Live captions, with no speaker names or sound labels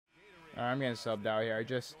I'm getting subbed out here. I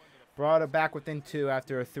just brought it back within 2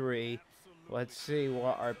 after a 3. Let's see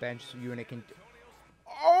what our bench unit can do.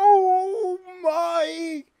 Oh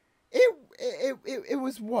my! It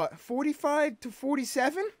was what, 45 to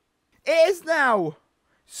 47? It is now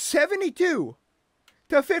 72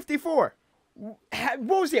 to 54. What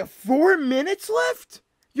was it, 4 minutes left?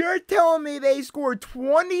 You're telling me they scored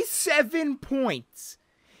 27 points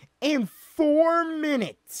in 4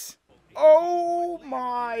 minutes? Oh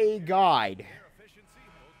my god.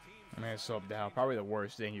 I'm gonna sub down. Probably the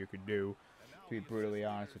worst thing you could do, to be brutally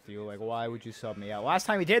honest with you. Like, why would you sub me out? Last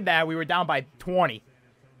time we did that, we were down by 20.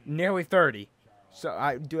 Nearly 30. So,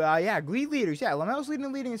 yeah, lead leaders. Yeah, LaMelo's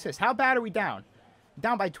leading assists. How bad are we down?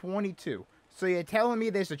 Down by 22. So you're telling me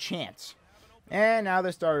there's a chance. And now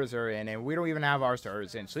the starters are in, and we don't even have our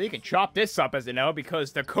starters in. So you can chop this up as you know,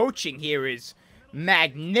 because the coaching here is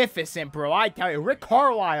magnificent, bro. I tell you, Rick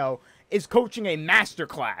Carlisle is coaching a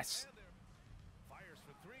masterclass.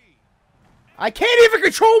 I can't even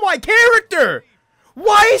control my character!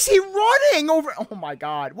 Why is he running over? Oh my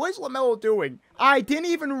god, what is LaMelo doing? I didn't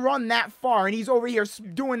even run that far, and he's over here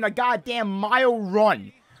doing a goddamn mile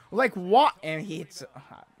run. Like, what? And he hits...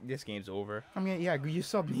 this game's over. I mean, yeah, you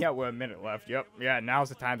subbed me out with a minute left. Yep. Yeah, now's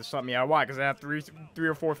the time to sub me out. Why? Because I have three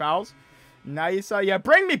or four fouls? Nice. Yeah,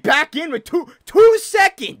 bring me back in with two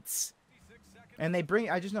seconds! And they bring...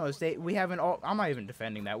 I just noticed we have an all... I'm not even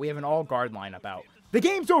defending that. We have an all-guard lineup out. The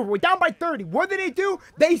game's over. We're down by 30. What do?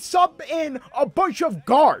 They sub in a bunch of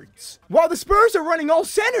guards while the Spurs are running all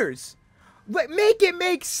centers. Make it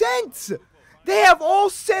make sense. They have all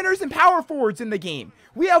centers and power forwards in the game.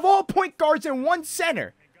 We have all point guards and one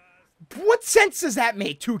center. What sense does that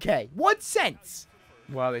make, 2K? What sense?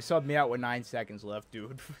 Well, they subbed me out with 9 seconds left,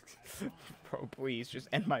 dude. Bro, please just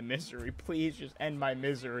end my misery. Please just end my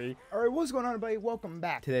misery. All right, what's going on, everybody? Welcome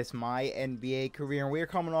back to this MyNBA career. And we're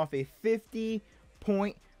coming off a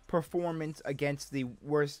 50-point performance against the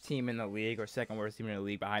worst team in the league, or second worst team in the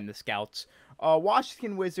league behind the Scouts.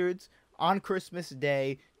 Washington Wizards on Christmas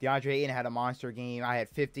Day. DeAndre Ayton had a monster game. I had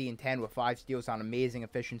 50 and 10 with 5 steals on amazing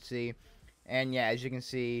efficiency. And yeah, as you can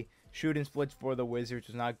see, shooting splits for the Wizards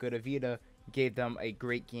was not good. Avita gave them a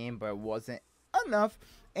great game, but it wasn't enough.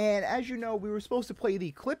 And as you know, we were supposed to play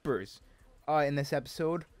the Clippers in this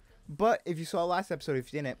episode. But if you saw last episode,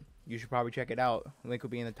 if you didn't, you should probably check it out. Link will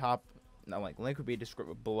be in the top. No, link will be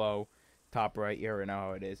descriptive below, top right. You already know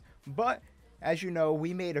how it is. But as you know,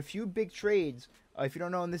 we made a few big trades. If you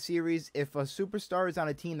don't know, in this series, if a superstar is on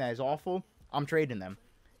a team that is awful, I'm trading them.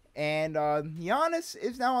 And Giannis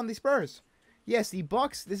is now on the Spurs. Yes, the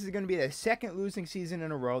Bucks, this is going to be their second losing season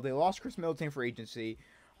in a row. They lost Chris Middleton for agency.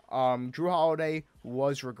 Drew Holiday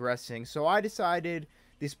was regressing. So I decided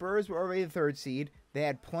the Spurs were already the 3rd seed. They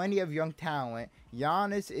had plenty of young talent.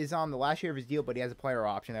 Giannis is on the last year of his deal, but he has a player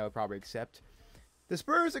option that I would probably accept. The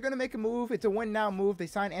Spurs are going to make a move. It's a win-now move. They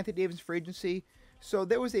signed Anthony Davis for agency. So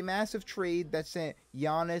there was a massive trade that sent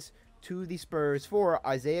Giannis to the Spurs for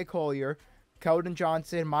Isaiah Collier, Keldon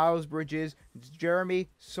Johnson, Miles Bridges, Jeremy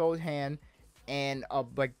Sochan, and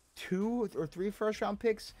like 2 or 3 first-round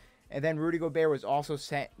picks. And then Rudy Gobert was also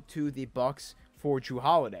sent to the Bucks for Drew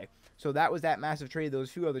Holiday. So that was that massive trade. There was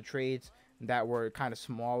a few other trades that were kind of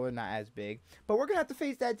smaller, not as big. But we're going to have to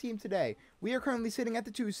face that team today. We are currently sitting at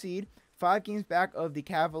the 2 seed, 5 games back of the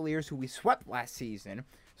Cavaliers, who we swept last season.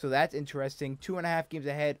 So that's interesting. 2.5 games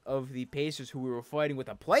ahead of the Pacers, who we were fighting with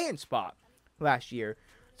a play-in spot last year.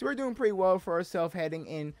 So we're doing pretty well for ourselves heading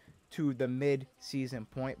into the mid-season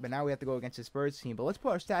point. But now we have to go against the Spurs team. But let's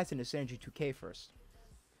put our stats into Synergy 2K first.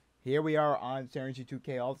 Here we are on Synergy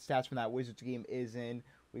 2K. All the stats from that Wizards game is in.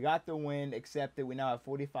 We got the win, except that we now have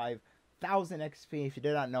 45,000 XP. If you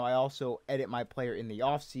did not know, I also edit my player in the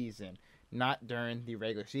off-season, not during the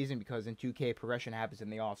regular season, because in 2K, progression happens in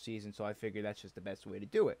the off-season, so I figured that's just the best way to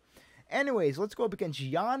do it. Anyways, let's go up against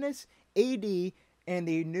Giannis, AD, and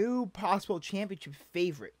the new possible championship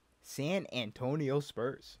favorite, San Antonio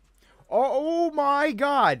Spurs. Oh my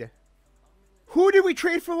god! Who did we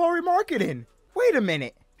trade for Lauri Markkanen? Wait a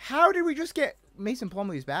minute. How did we just get... Mason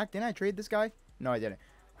Plumlee's back? Didn't I trade this guy? No, I didn't.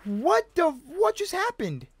 What just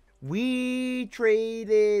happened? We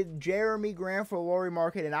traded Jeremy Grant for Lauri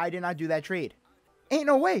Markkanen, and I did not do that trade. Ain't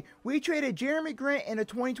no way. We traded Jeremy Grant and a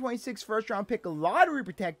 2026 first-round pick, lottery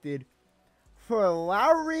protected, for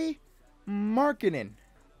Lauri Markkanen.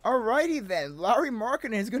 Alrighty then. Lauri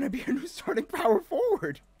Markkanen is going to be a new starting power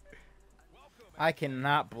forward. I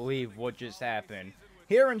cannot believe what just happened.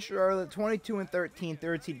 Here in Charlotte, 22-13,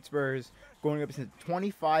 3rd seed Spurs, going up against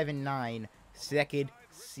 25-9, 2nd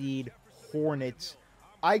seed Hornets.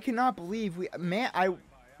 I cannot believe I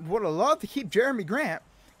would have loved to keep Jeremy Grant.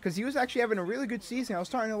 because he was actually having a really good season. I was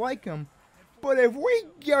starting to like him. But if we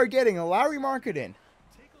are getting a Lauri Markkanen,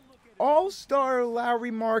 all-star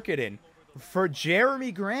Lauri Markkanen for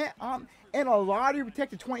Jeremy Grant, and a lottery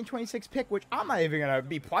protected 2026 pick, which I'm not even going to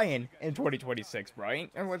be playing in 2026, right?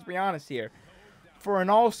 And let's be honest here. For an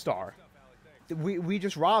all-star, we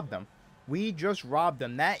just robbed them. We just robbed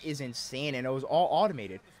them. That is insane, and it was all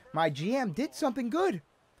automated. My GM did something good.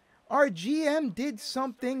 Our GM did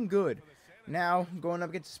something good. Now, going up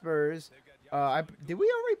against Spurs, did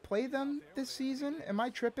we already play them this season? Am I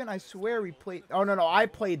tripping? I swear we played... Oh, no, I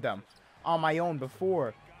played them on my own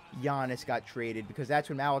before Giannis got traded, because that's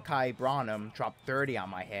when Malachi Branham dropped 30 on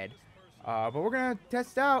my head. But we're going to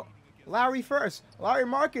test out Lauri first. Lauri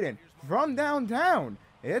Markkanen from downtown.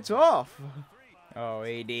 It's off. Oh,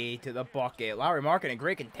 AD to the bucket. Lauri Markkanen,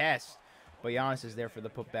 great contest. But Giannis is there for the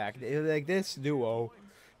putback. Like, this duo,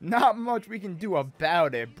 not much we can do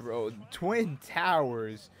about it, bro. Twin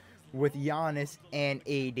Towers with Giannis and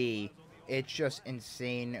AD. It's just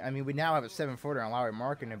insane. I mean, we now have a 7-footer on Lauri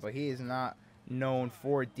Markkanen, but he is not known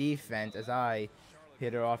for defense, as I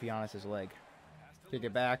hit it off Giannis's leg. Take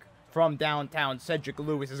it back from downtown. Cedric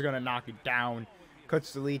Lewis is going to knock it down.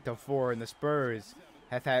 Cuts the lead to 4, and the Spurs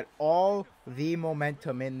have had all the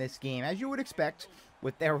momentum in this game, as you would expect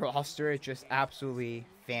with their roster. It's just absolutely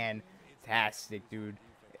fantastic, dude.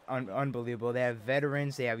 Unbelievable. They have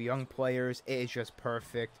veterans. They have young players. It is just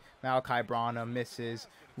perfect. Malachi Branham misses.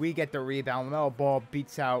 We get the rebound. LaMelo Ball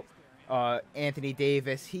beats out Anthony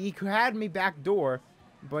Davis. He had me backdoor,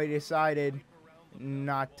 but he decided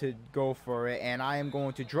not to go for it, and I am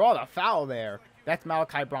going to draw the foul there. That's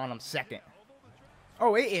Malachi Branham's second.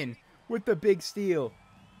 Oh, Ayton with the big steal.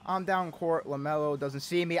 I'm down court. LaMelo doesn't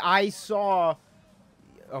see me. I saw...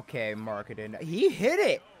 Okay, Markkanen. He hit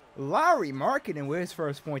it. Lauri Markkanen with his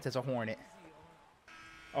first points as a Hornet.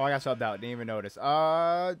 Oh, I got subbed out. Didn't even notice.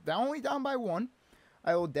 Only down by 1.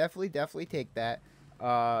 I will definitely take that.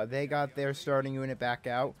 They got their starting unit back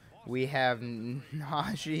out. We have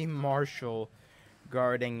Najee Marshall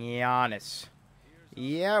guarding Giannis.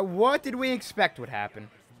 Yeah, what did we expect would happen?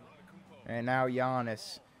 And now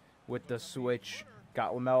Giannis with the switch.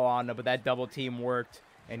 Got LaMelo on him, but that double team worked.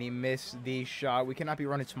 And he missed the shot. We cannot be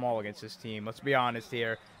running small against this team. Let's be honest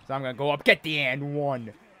here. So I'm going to go up, get the and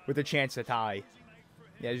 1 with a chance to tie.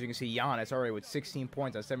 Yeah, as you can see, Giannis already with 16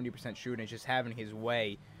 points on 70% shooting, just having his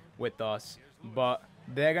way with us. But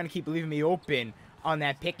they're going to keep leaving me open on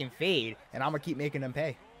that pick and fade, and I'm going to keep making them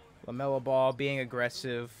pay. LaMelo Ball being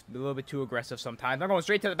aggressive, a little bit too aggressive sometimes. They're going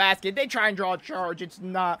straight to the basket. They try and draw a charge. It's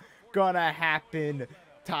not going to happen.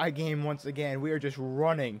 Tie game once again. We are just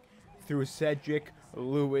running through Cedric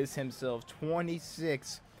Lewis himself.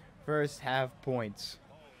 26 first half points.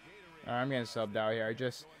 All right, I'm getting subbed out here. I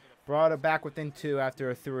just brought it back within 2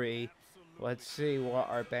 after a 3. Let's see what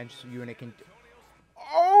our bench unit can do.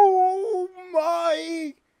 Oh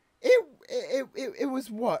my! It was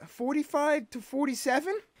what, 45 to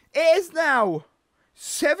 47? It is now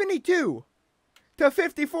 72 to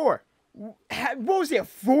 54. What was it?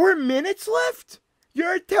 4 minutes left?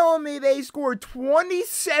 You're telling me they scored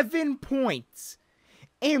 27 points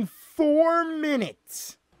in 4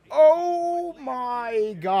 minutes? Oh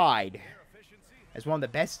my God. As one of the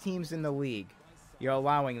best teams in the league, you're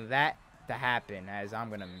allowing that to happen, as I'm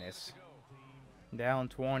going to miss. Down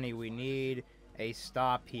 20, we need a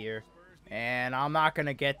stop here. And I'm not going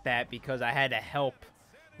to get that because I had to help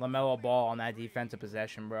LaMelo Ball on that defensive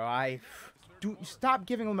possession, bro. Stop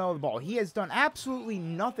giving LaMelo the ball. He has done absolutely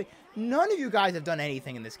nothing. None of you guys have done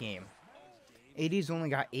anything in this game. AD's only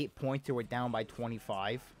got 8 points and we're down by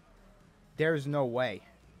 25. There's no way.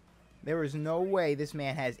 There is no way this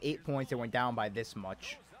man has 8 points and we're down by this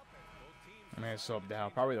much. I'm going to sub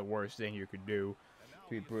down. Probably the worst thing you could do, to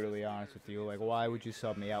be brutally honest with you. Like, why would you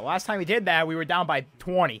sub me out? Last time we did that, we were down by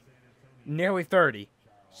 20. Nearly 30.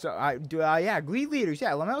 So, yeah, lead leaders.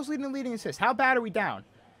 Yeah, LaMelo's leading the leading assists. How bad are we down?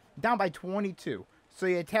 Down by 22. So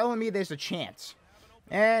you're telling me there's a chance.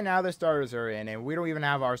 And now the starters are in, and we don't even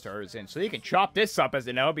have our starters in. So you can chop this up, as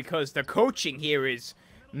you know, because the coaching here is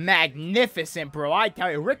magnificent, bro. I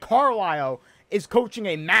tell you, Rick Carlisle is coaching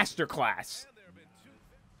a masterclass.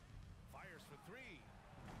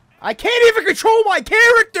 I can't even control my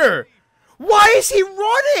character! Why is he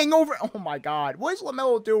running over... Oh my God, what is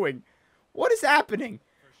LaMelo doing? What is happening?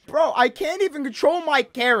 Bro, I can't even control my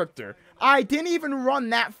character. I didn't even run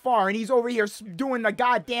that far, and he's over here doing the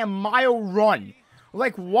goddamn mile run.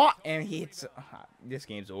 Like, what? And he hits... this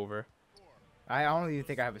game's over. I don't even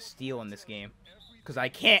think I have a steal in this game. Because I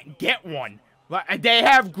can't get one. They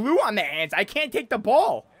have glue on their hands. I can't take the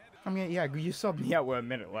ball. I mean, yeah, you subbed me out with a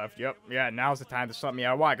minute left. Yep. Yeah, now's the time to sub me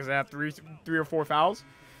out. Why? Because I have three or four fouls?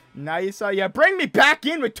 Nice. Yeah, bring me back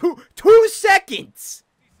in with 2 seconds.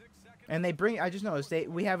 And they bring. I just noticed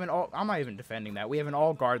we have an all. I'm not even defending that. We have an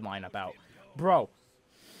all guard lineup out, bro.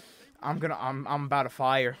 I'm about to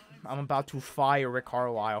fire. I'm about to fire Rick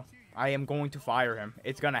Carlisle. I am going to fire him.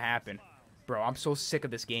 It's gonna happen, bro. I'm so sick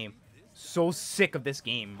of this game. So sick of this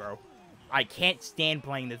game, bro. I can't stand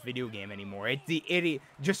playing this video game anymore. It's the idiot.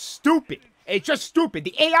 Just stupid. It's just stupid.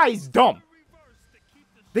 The AI is dumb.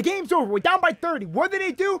 The game's over. We're down by 30. What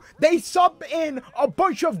do? They sub in a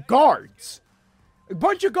bunch of guards. A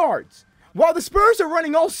bunch of guards. While the Spurs are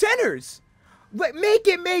running all centers. Make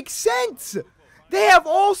it make sense. They have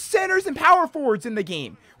all centers and power forwards in the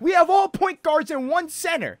game. We have all point guards and 1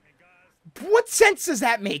 center. What sense does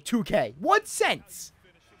that make, 2K? What sense?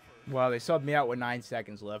 Well, they subbed me out with 9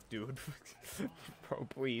 seconds left, dude. Bro,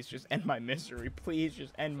 please just end my misery. Please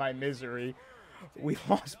just end my misery. We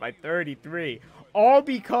lost by 33. All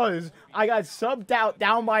because I got subbed out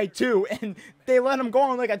down by 2, and they let them go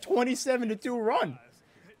on like a 27-2 run.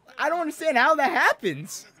 I don't understand how that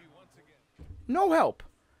happens. No help.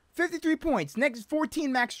 53 points. Next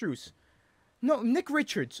 14, Max Strus. No, Nick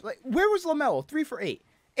Richards. Like, where was LaMelo? 3 for 8.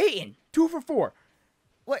 Ayton, 2 for 4.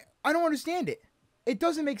 Like, I don't understand it. It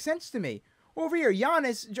doesn't make sense to me. Over here,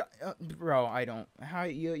 Giannis, bro, I don't. How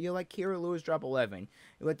you let Kira Lewis drop 11?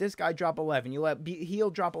 You let this guy drop 11. You let Heel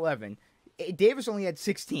drop 11. Davis only had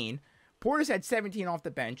 16. Portis had 17 off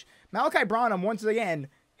the bench. Malachi Branham once again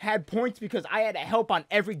had points because I had to help on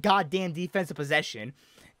every goddamn defensive possession,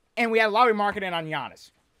 and we had Lauri Markkanen on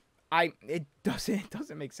Giannis. It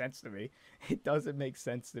doesn't make sense to me. It doesn't make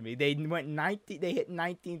sense to me. They hit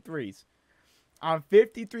 19 threes. On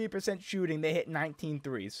 53% shooting, they hit 19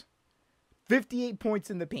 threes. 58 points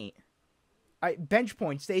in the paint. Bench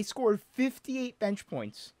points. They scored 58 bench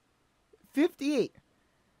points. 58.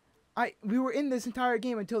 We were in this entire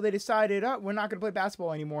game until they decided, we're not going to play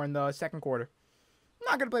basketball anymore in the second quarter. I'm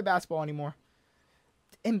not going to play basketball anymore.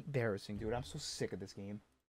 Embarrassing, dude. I'm so sick of this game.